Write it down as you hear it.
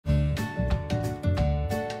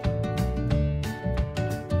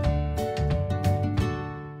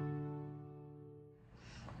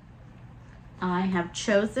I have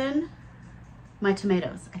chosen my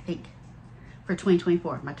tomatoes, I think, for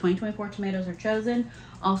 2024. My 2024 tomatoes are chosen.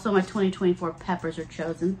 Also, my 2024 peppers are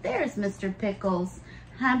chosen. There's Mr. Pickles.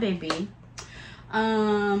 Hi, baby.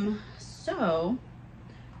 So,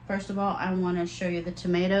 first of all, I want to show you the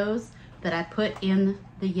tomatoes that I put in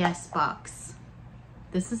the yes box.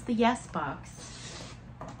 This is the yes box.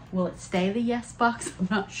 Will it stay the yes box? I'm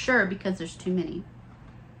not sure because there's too many.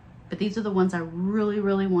 But these are the ones I really,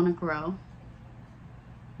 really want to grow.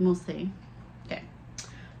 We'll see. Okay.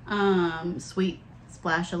 Sweet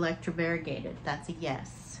Splash Electra Variegated. That's a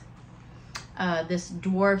yes. This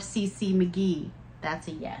Dwarf CC McGee. That's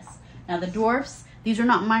a yes. Now the dwarfs, these are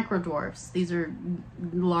not micro dwarfs. These are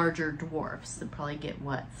larger dwarfs that probably get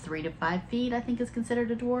what, 3 to 5 feet, I think is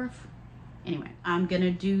considered a dwarf. Anyway, I'm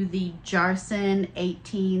gonna do the Jarson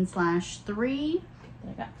 18/3 that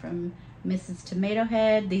I got from Mrs. Tomato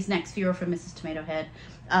Head. These next few are from Mrs. Tomato Head.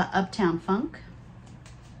 Uptown Funk.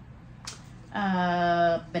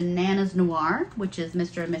 Bananas Noir, which is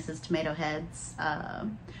Mr. and Mrs. Tomato Head's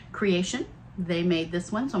creation. They made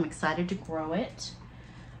this one, so I'm excited to grow it.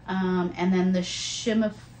 And then the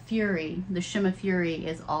Shimma Fury. The Shimma Fury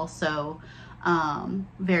is also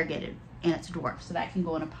variegated, and it's a dwarf, so that can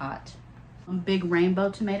go in a pot. Big rainbow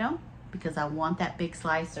tomato, because I want that big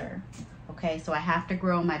slicer. Okay, so I have to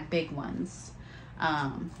grow my big ones.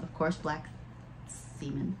 Of course, Black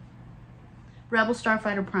Seaman. Rebel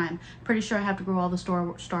Starfighter Prime. Pretty sure I have to grow all the Star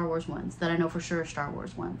Wars ones that I know for sure are Star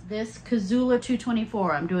Wars ones. This Kazula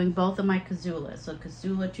 224. I'm doing both of my Kazulas. So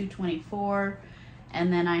Kazula 224,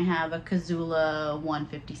 and then I have a Kazula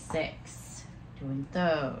 156. Doing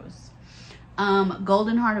those.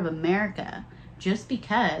 Golden Heart of America. Just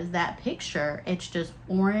because that picture, it's just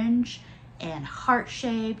orange and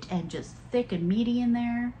heart-shaped and just thick and meaty in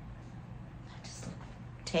there. That just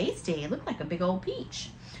looked tasty. It looked like a big old peach.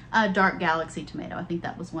 Dark Galaxy Tomato. I think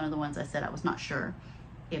that was one of the ones I said I was not sure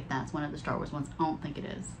if that's one of the Star Wars ones. I don't think it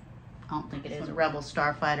is. I don't think it is. Rebel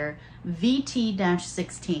Starfighter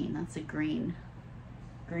VT-16. That's a green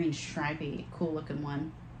stripy, cool looking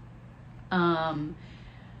one.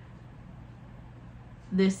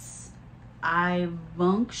 This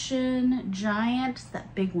Ivunction Giant, it's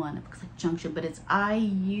that big one. It looks like Junction, but it's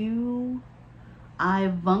Ivunction.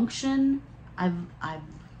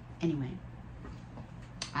 Anyway,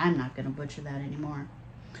 I'm not gonna butcher that anymore.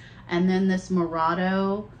 And then this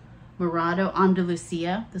Morado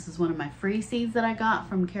Andalusia. This is one of my free seeds that I got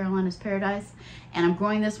from Carolina's Paradise, and I'm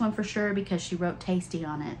growing this one for sure because she wrote tasty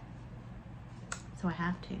on it, so I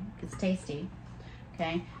have to. It's tasty.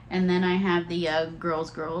 Okay, and then I have the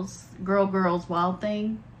Girls Wild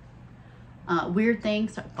Thing, Weird Thing,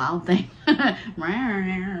 sorry, Wild Thing.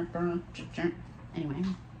 Anyway,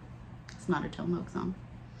 it's not a Tillamook song.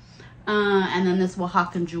 And then this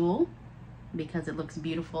Oaxacan Jewel, because it looks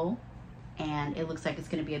beautiful and it looks like it's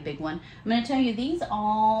going to be a big one. I'm going to tell you, these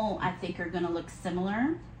all I think are going to look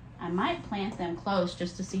similar. I might plant them close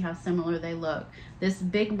just to see how similar they look. This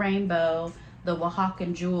big rainbow, the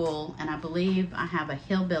Oaxacan Jewel, and I believe I have a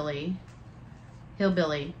Hillbilly,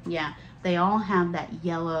 yeah, they all have that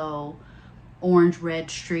yellow, orange, red,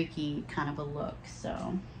 streaky kind of a look,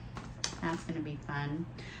 so that's going to be fun.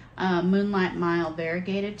 Moonlight Mile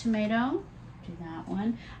Variegated Tomato, do that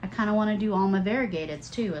one. I kind of want to do all my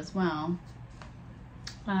variegateds too as well.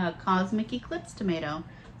 Cosmic Eclipse Tomato,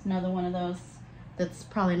 it's another one of those that's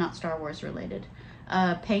probably not Star Wars related.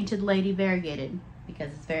 Painted Lady Variegated,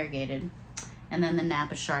 because it's variegated. And then the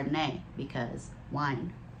Napa Chardonnay, because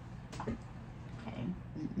wine. Okay.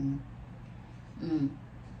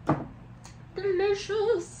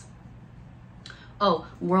 Delicious. Oh,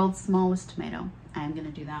 World's Smallest Tomato. I am going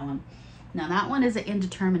to do that one. Now that one is an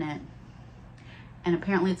indeterminate, and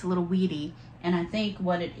apparently it's a little weedy, and I think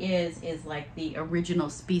what it is like the original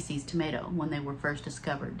species tomato when they were first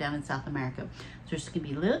discovered down in South America. So there's going to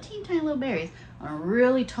be little teeny tiny little berries on a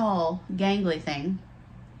really tall gangly thing,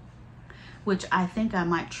 which I think I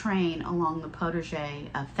might train along the potager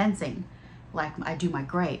of fencing like I do my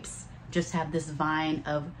grapes. Just have this vine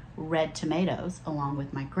of red tomatoes along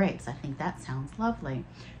with my grapes. I think that sounds lovely.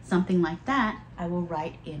 Something like that I will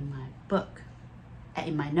write in my book,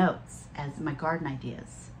 in my notes, as my garden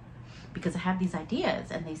ideas, because I have these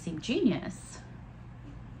ideas and they seem genius,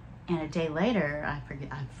 and a day later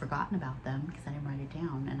I've forgotten about them because I didn't write it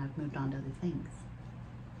down and I've moved on to other things.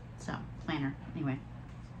 So planner. Anyway,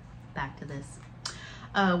 back to this.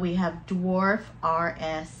 We have Dwarf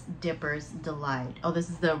RS Dipper's Delight. Oh, this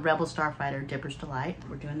is the Rebel Starfighter Dipper's Delight.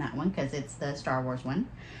 We're doing that one because it's the Star Wars one.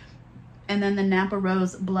 And then the Napa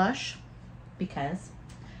Rose Blush, because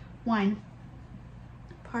wine.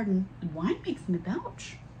 Pardon, wine makes me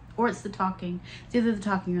belch. Or it's the talking. It's either the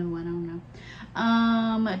talking or the one, I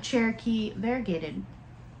don't know. Cherokee variegated.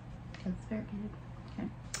 It's variegated. Okay.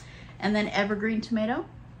 And then evergreen tomato,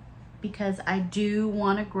 because I do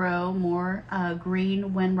want to grow more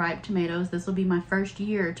green when ripe tomatoes. This will be my first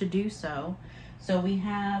year to do so. So we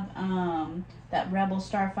have that Rebel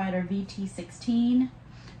Starfighter VT16.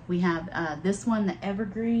 We have this one, the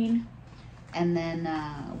evergreen. And then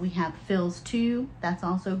we have Phil's 2. That's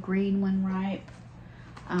also green when ripe.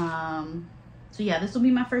 So yeah, this will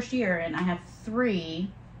be my first year, and I have 3.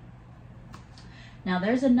 Now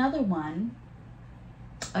there's another one,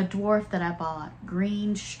 a dwarf that I bought,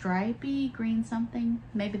 green stripey, green something.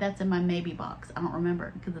 Maybe that's in my maybe box. I don't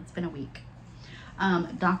remember because it's been a week.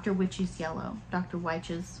 Dr. Witchy's yellow, Dr.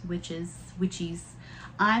 Witchy's.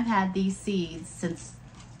 I've had these seeds since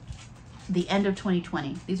the end of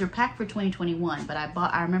 2020. These are packed for 2021, but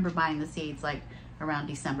I remember buying the seeds like around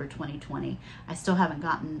December 2020. I still haven't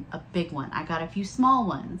gotten a big one. I got a few small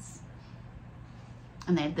ones,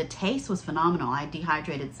 and the taste was phenomenal. I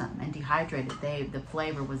dehydrated some and the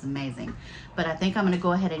flavor was amazing. But I think I'm gonna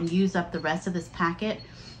go ahead and use up the rest of this packet.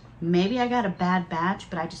 Maybe I got a bad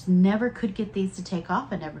batch, but I just never could get these to take off.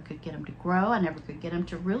 I never could get them to grow. I never could get them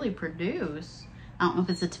to really produce. I don't know if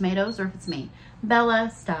it's the tomatoes or if it's me.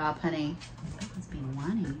 Bella, stop, honey. Bella's being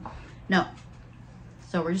whiny. No.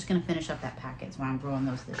 So we're just gonna finish up that packet. So I'm growing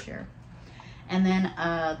those this year. And then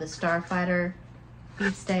the Starfighter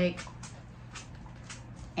beefsteak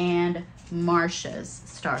and Marsha's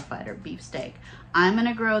Starfighter beefsteak. I'm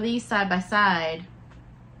gonna grow these side by side,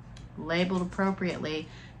 labeled appropriately,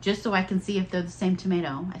 just so I can see if they're the same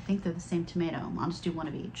tomato. I think they're the same tomato. I'll just do one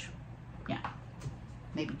of each. Yeah,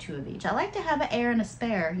 maybe 2 of each. I like to have an heir and a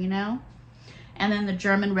spare, you know? And then the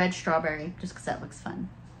German red strawberry, just because that looks fun.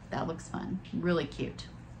 That looks fun, really cute.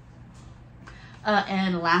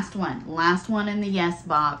 And last one in the yes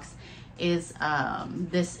box is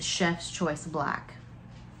this Chef's Choice Black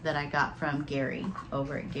that I got from Gary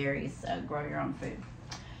over at Gary's Grow Your Own Food.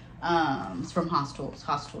 It's from Hostel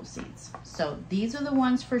Seeds. So these are the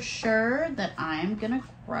ones for sure that I'm gonna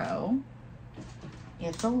grow.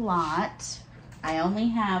 It's a lot. I only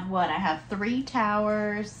have what? I have 3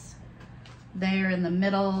 towers there in the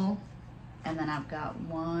middle, and then I've got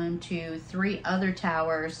 1, 2, 3 other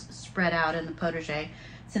towers spread out in the potager.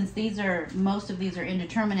 Since most of these are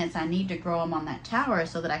indeterminates, I need to grow them on that tower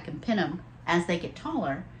so that I can pin them as they get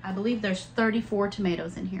taller. I believe there's 34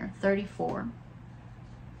 tomatoes in here, 34.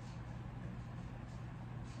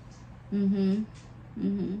 I'm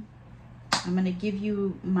gonna give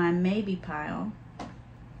you my maybe pile.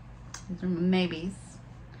 These are my maybes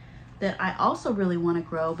that I also really want to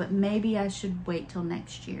grow, but maybe I should wait till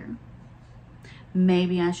next year.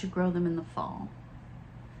 Maybe I should grow them in the fall.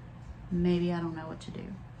 Maybe I don't know what to do.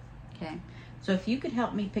 Okay, so if you could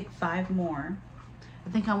help me pick 5 more. I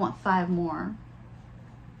think I want 5 more.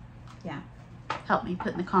 Yeah, help me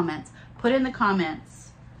put in the comments. Put in the comments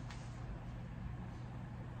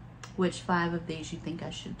which 5 of these you think I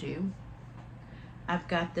should do. I've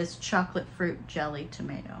got this chocolate fruit jelly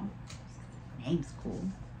tomato. Name's cool.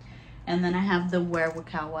 And then I have the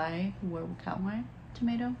Werewolf-Kauai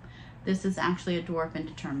tomato. This is actually a dwarf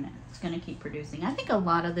indeterminate. It's going to keep producing. I think a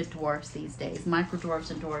lot of the dwarfs these days, micro dwarfs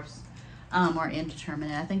and dwarfs, are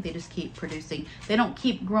indeterminate. I think they just keep producing. They don't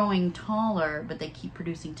keep growing taller, but they keep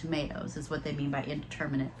producing tomatoes is what they mean by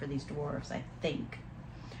indeterminate for these dwarfs, I think.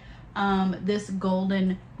 This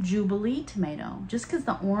Golden Jubilee tomato, just because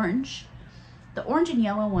the orange and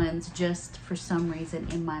yellow ones just for some reason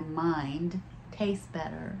in my mind taste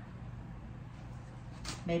better.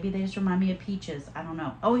 Maybe they just remind me of peaches. I don't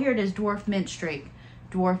know. Oh, here it is, Dwarf Mint Streak.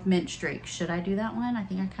 Dwarf Mint Streak. Should I do that one? I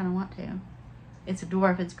think I kind of want to. It's a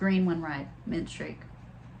dwarf. It's green when ripe. Mint Streak.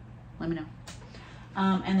 Let me know.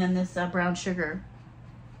 And then this brown sugar.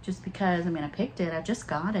 Just because, I mean, I picked it. I just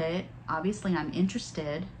got it. Obviously, I'm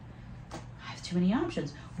interested. I have too many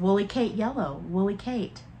options. Woolly Kate Yellow. Woolly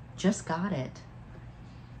Kate. Just got it.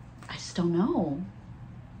 I just don't know.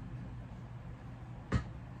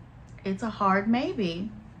 It's a hard maybe.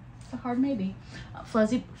 It's a hard maybe.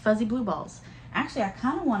 Fuzzy Blue Balls. Actually, I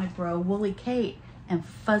kind of want to grow Woolly Kate and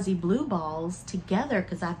Fuzzy Blue Balls together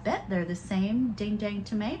because I bet they're the same ding dang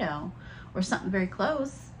tomato or something very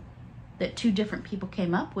close that 2 different people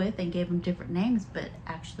came up with and gave them different names, but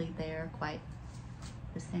actually they're quite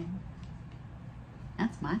the same.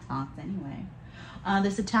 That's my thoughts anyway.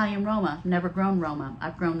 This Italian Roma, never grown Roma.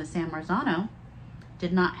 I've grown the San Marzano.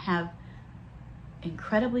 Did not have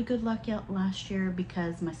incredibly good luck yet last year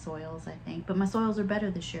because my soils, I think, but my soils are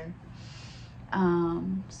better this year.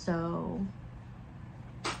 So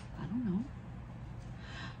I don't know.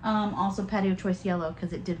 Also Patio Choice Yellow,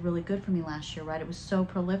 because it did really good for me last year, right? It was so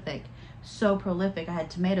prolific. So prolific. I had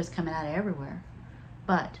tomatoes coming out of everywhere.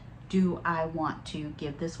 But do I want to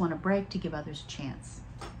give this one a break to give others a chance?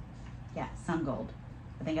 Yeah, Sun Gold.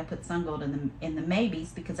 I think I put Sun Gold in the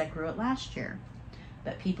maybes because I grew it last year.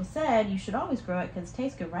 But people said you should always grow it because it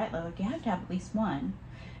tastes good, right? Like you have to have at least one.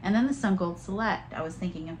 And then the Sun Gold Select. I was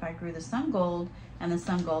thinking if I grew the Sun Gold and the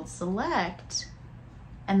Sun Gold Select,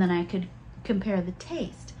 and then I could compare the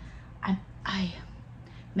taste.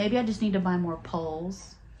 Maybe I just need to buy more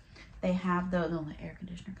poles. They have the air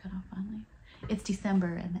conditioner cut off finally. It's December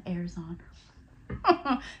and the air's on.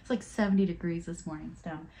 It's like 70 degrees this morning. It's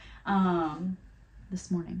down. This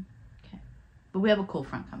morning. Okay. But we have a cool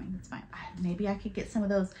front coming. It's fine. Maybe I could get some of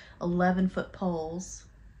those 11-foot poles.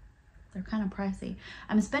 They're kind of pricey.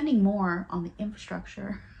 I'm spending more on the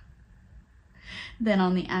infrastructure than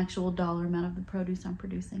on the actual dollar amount of the produce I'm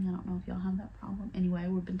producing. I don't know if y'all have that problem. Anyway,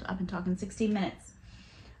 I've been talking 16 minutes.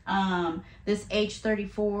 This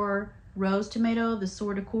H34 rose tomato, the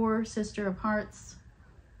Sour Decor, Sister of Hearts,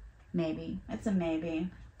 maybe. It's a maybe.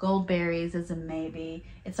 Gold berries is a maybe.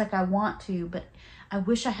 It's like I want to, but I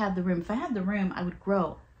wish I had the room. If I had the room, I would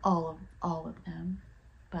grow all of them.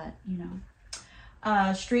 But, you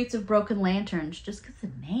know. Streets of Broken Lanterns, just because the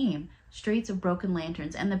name. Streets of Broken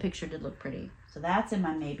Lanterns, and the picture did look pretty. So that's in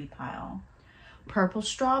my maybe pile. Purple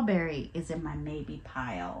Strawberry is in my maybe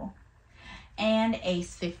pile. And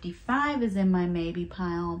Ace 55 is in my maybe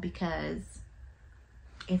pile because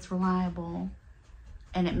it's reliable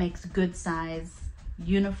and it makes good size,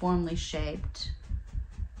 uniformly shaped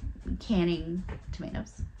canning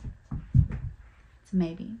tomatoes. It's a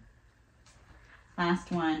maybe.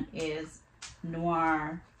 Last one is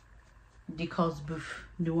Noir de Cosboeuf.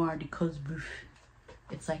 Noir de Cosboeuf.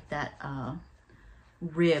 It's like that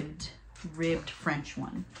ribbed French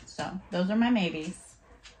one. So those are my maybes.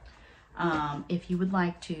 If you would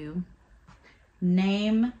like to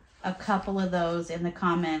name a couple of those in the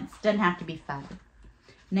comments, doesn't have to be 5.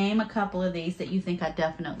 Name a couple of these that you think I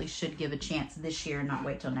definitely should give a chance this year and not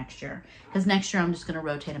wait till next year. Because next year I'm just going to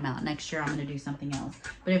rotate them out. Next year I'm going to do something else.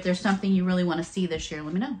 But if there's something you really want to see this year,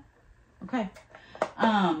 let me know. Okay.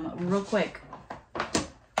 Real quick.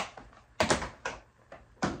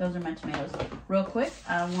 Those are my tomatoes. Real quick,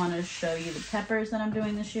 I want to show you the peppers that I'm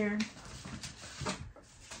doing this year.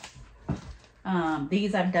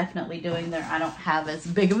 These I'm definitely doing there. I don't have as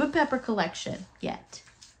big of a pepper collection yet.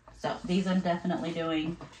 So these I'm definitely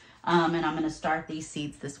doing. And I'm going to start these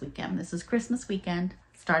seeds this weekend. This is Christmas weekend.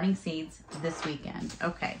 Starting seeds this weekend.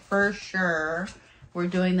 Okay, for sure. We're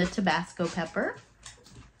doing the Tabasco pepper.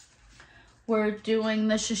 We're doing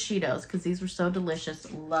the shishitos because these were so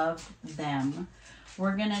delicious. Loved them.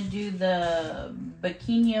 We're going to do the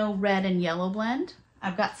Bacchino red and yellow blend.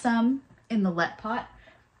 I've got some in the Let pot.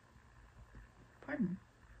 Pardon.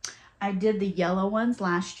 I did the yellow ones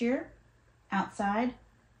last year outside.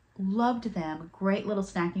 Loved them. Great little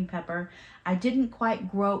snacking pepper. I didn't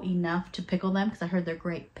quite grow enough to pickle them because I heard they're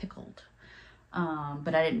great pickled.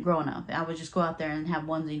 But I didn't grow enough. I would just go out there and have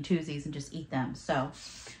onesie and twosies and just eat them. So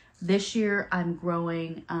this year I'm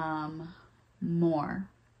growing more.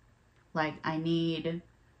 Like I need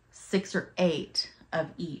 6 or 8 of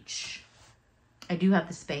each. I do have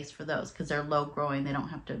the space for those because they're low growing. They don't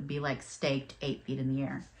have to be like staked 8 feet in the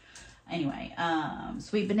air. Anyway,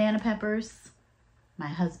 sweet banana peppers. My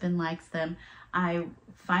husband likes them. I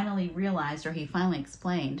finally realized, or he finally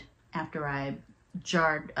explained after I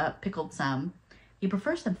pickled some, he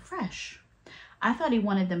prefers them fresh. I thought he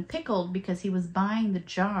wanted them pickled because he was buying the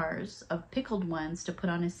jars of pickled ones to put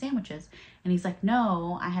on his sandwiches. And he's like,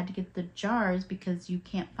 no, I had to get the jars because you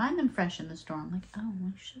can't find them fresh in the store. I'm like, oh,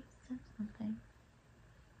 I should have said something.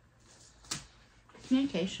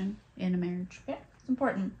 Communication in a marriage. Yeah, it's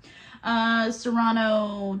important.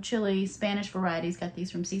 Serrano chili Spanish varieties. Got these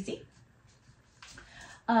from CC.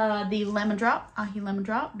 The lemon drop, ají lemon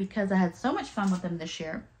drop, because I had so much fun with them this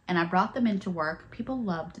year. And I brought them into work. People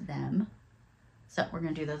loved them. So we're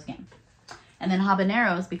going to do those again. And then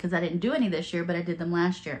habaneros, because I didn't do any this year, but I did them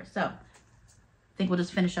last year. So I think we'll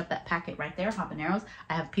just finish up that packet right there. Habaneros.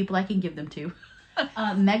 I have people I can give them to.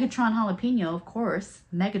 Megatron jalapeno, of course.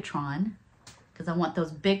 Megatron. Because I want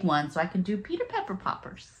those big ones so I can do Peter Pepper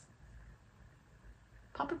poppers.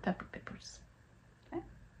 Pepper pippers. Okay?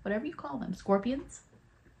 Whatever you call them. Scorpions.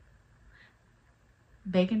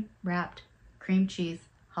 Bacon wrapped cream cheese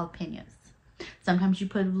jalapenos. Sometimes you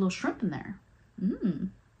put a little shrimp in there.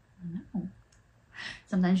 No.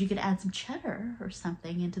 Sometimes you could add some cheddar or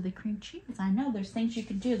something into the cream cheese. I know there's things you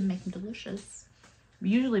can do to make them delicious.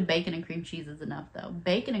 Usually bacon and cream cheese is enough though.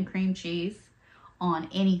 Bacon and cream cheese on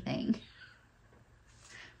anything.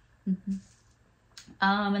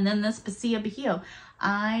 And then this Pasilla Bajío.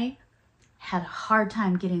 I had a hard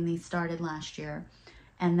time getting these started last year.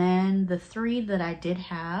 And then the 3 that I did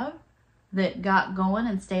have that got going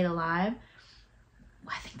and stayed alive,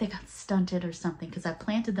 I think they got stunted or something because I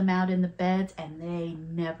planted them out in the beds and they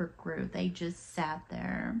never grew. They just sat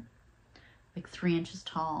there like 3 inches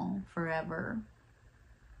tall forever.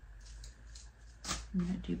 I'm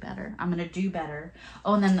gonna do better. I'm gonna do better.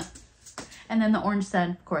 Oh, and then the orange sun,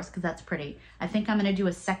 of course, because that's pretty. I think I'm gonna do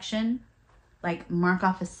a section, like mark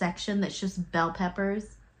off a section that's just bell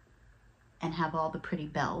peppers and have all the pretty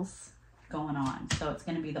bells going on. So it's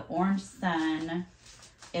gonna be the orange sun.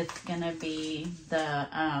 It's gonna be the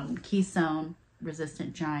Keystone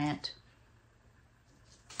Resistant Giant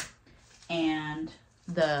and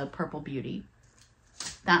the Purple Beauty.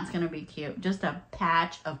 That's gonna be cute. Just a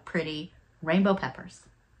patch of pretty rainbow peppers.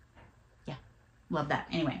 Yeah, love that.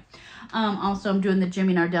 Anyway, also I'm doing the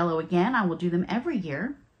Jimmy Nardello again. I will do them every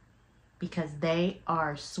year because they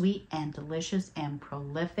are sweet and delicious and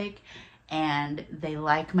prolific, and they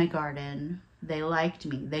like my garden. They liked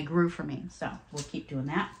me. They grew for me. So we'll keep doing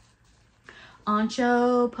that.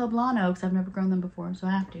 Ancho Poblano, because I've never grown them before, so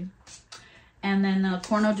I have to. And then the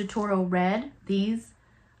Corno de Toro Red. These,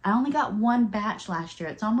 I only got 1 batch last year.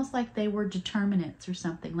 It's almost like they were determinants or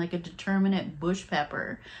something, like a determinate bush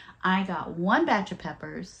pepper. I got 1 batch of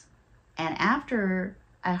peppers, and after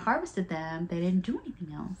I harvested them, they didn't do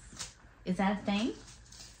anything else. Is that a thing?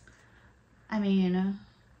 I mean,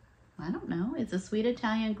 I don't know. It's a sweet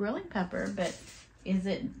Italian grilling pepper, but is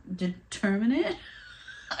it determinate?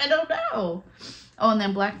 I don't know. Oh, and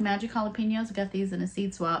then Black Magic jalapenos. I got these in a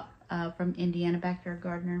seed swap from Indiana Backyard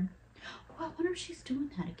Gardener. Oh, I wonder if she's doing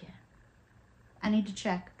that again. I need to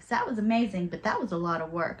check because that was amazing, but that was a lot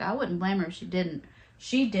of work. I wouldn't blame her if she didn't.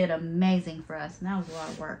 She did amazing for us, and that was a lot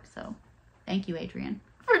of work. So thank you, Adrian,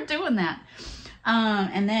 for doing that.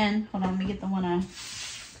 And then, hold on, let me get the one I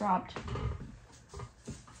dropped.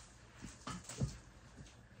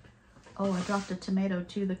 Oh, I dropped a tomato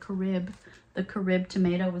too, the Carib. The Carib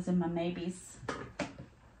tomato was in my maybes.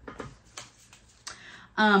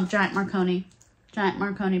 Giant Marconi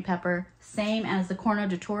pepper. Same as the Corno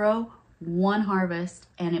de Toro. 1 harvest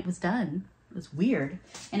and it was done. It was weird.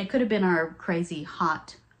 And it could have been our crazy,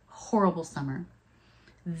 hot, horrible summer.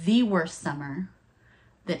 The worst summer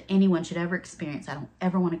that anyone should ever experience. I don't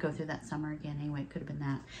ever want to go through that summer again. Anyway, it could have been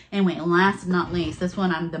that. Anyway, and last but not least, this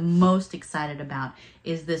one I'm the most excited about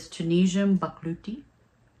is this Tunisian Bakhluti.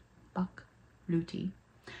 Bakhluti.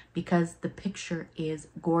 Because the picture is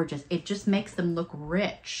gorgeous. It just makes them look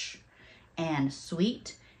rich and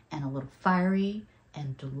sweet and a little fiery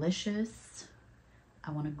and delicious.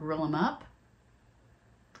 I want to grill them up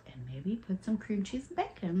and maybe put some cream cheese and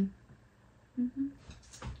bacon.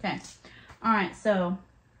 Okay. All right. So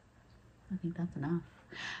I think that's enough.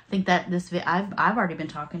 I think that this I've already been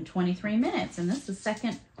talking 23 minutes, and this is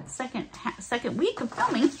second week of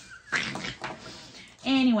filming.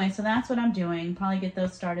 Anyway, so that's what I'm doing. Probably get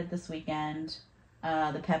those started this weekend.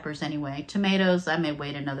 The peppers anyway. Tomatoes, I may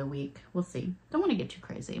wait another week. We'll see. Don't want to get too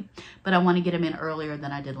crazy, but I want to get them in earlier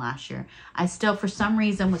than I did last year. I still, for some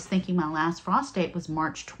reason, was thinking my last frost date was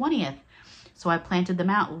March 20th. So I planted them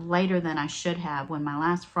out later than I should have, when my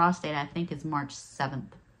last frost date, I think, is March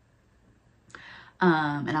 7th.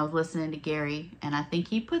 And I was listening to Gary, and I think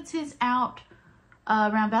he puts his out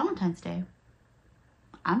around Valentine's Day.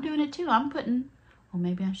 I'm doing it too. I'm putting, well,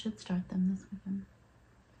 maybe I should start them this weekend.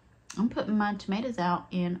 I'm putting my tomatoes out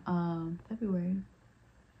in February.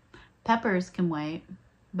 Peppers can wait,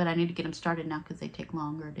 but I need to get them started now because they take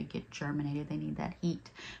longer to get germinated. They need that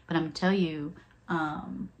heat. But I'm going to tell you,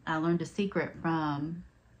 I learned a secret from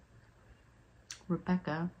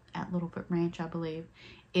Rebecca at Littlefoot Ranch, I believe,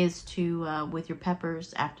 is to, with your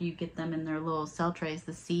peppers, after you get them in their little cell trays,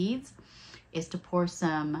 the seeds, is to pour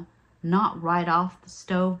some, not right off the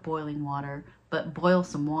stove boiling water, but boil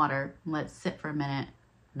some water and let it sit for a minute.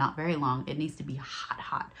 Not very long. It needs to be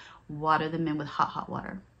hot. Water them in with hot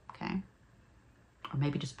water, okay? Or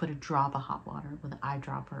maybe just put a drop of hot water with an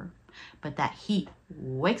eyedropper. But that heat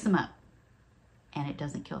wakes them up, and it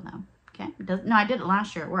doesn't kill them, okay? It doesn't. No, I did it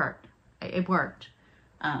last year. It worked. It worked.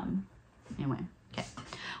 Anyway, okay.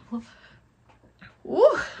 Well,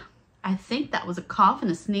 ooh, I think that was a cough and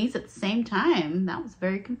a sneeze at the same time. That was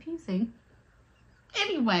very confusing.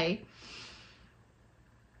 Anyway,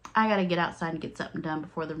 I gotta get outside and get something done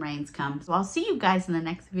before the rains come. So I'll see you guys in the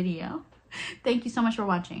next video. Thank you so much for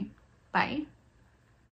watching. Bye.